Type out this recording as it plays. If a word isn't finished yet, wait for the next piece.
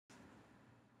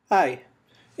Hi,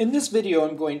 in this video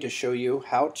I'm going to show you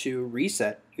how to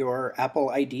reset your Apple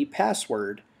ID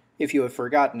password if you have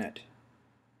forgotten it.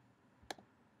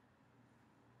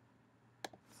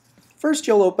 First,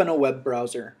 you'll open a web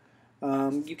browser.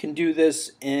 You can do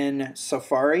this in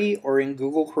Safari or in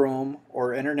Google Chrome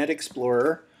or Internet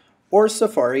Explorer or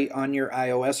Safari on your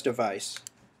iOS device.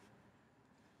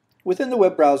 Within the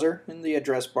web browser, in the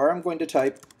address bar, I'm going to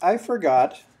type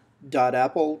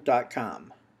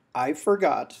iForgot.apple.com.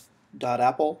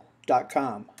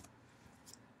 iForgot.apple.com.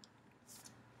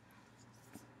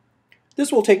 This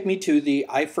will take me to the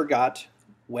iForgot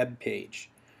web page,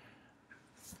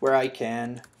 where I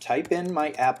can type in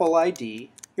my Apple ID.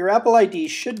 Your Apple ID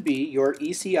should be your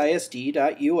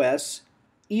ecisd.us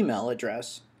email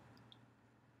address.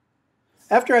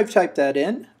 After I've typed that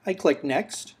in, I click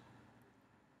Next,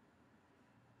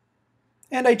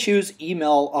 and I choose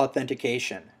Email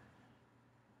Authentication,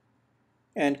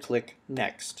 and click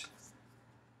Next.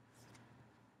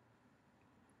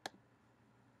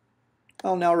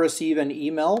 I'll now receive an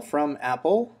email from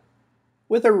Apple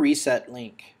with a reset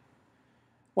link.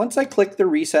 Once I click the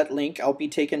reset link, I'll be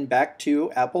taken back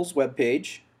to Apple's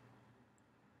webpage,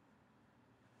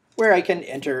 where I can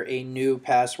enter a new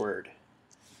password.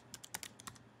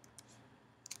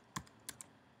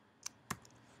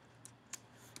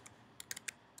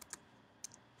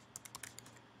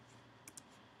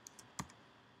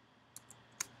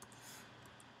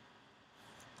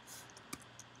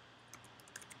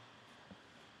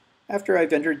 After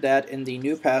I've entered that in the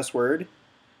new password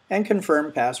and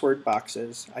confirm password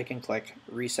boxes, I can click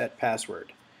Reset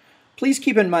Password. Please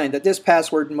keep in mind that this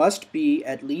password must be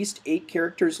at least 8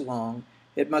 characters long.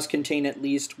 It must contain at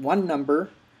least one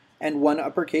number and one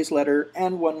uppercase letter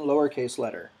and one lowercase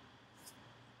letter.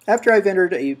 After I've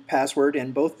entered a password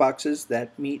in both boxes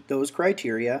that meet those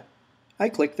criteria, I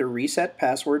click the Reset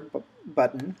Password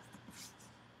button,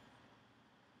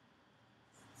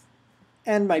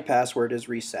 and my password is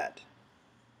reset.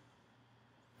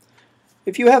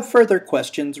 If you have further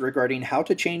questions regarding how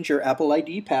to change your Apple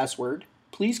ID password,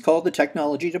 please call the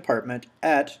Technology Department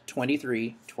at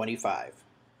 2325.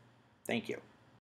 Thank you.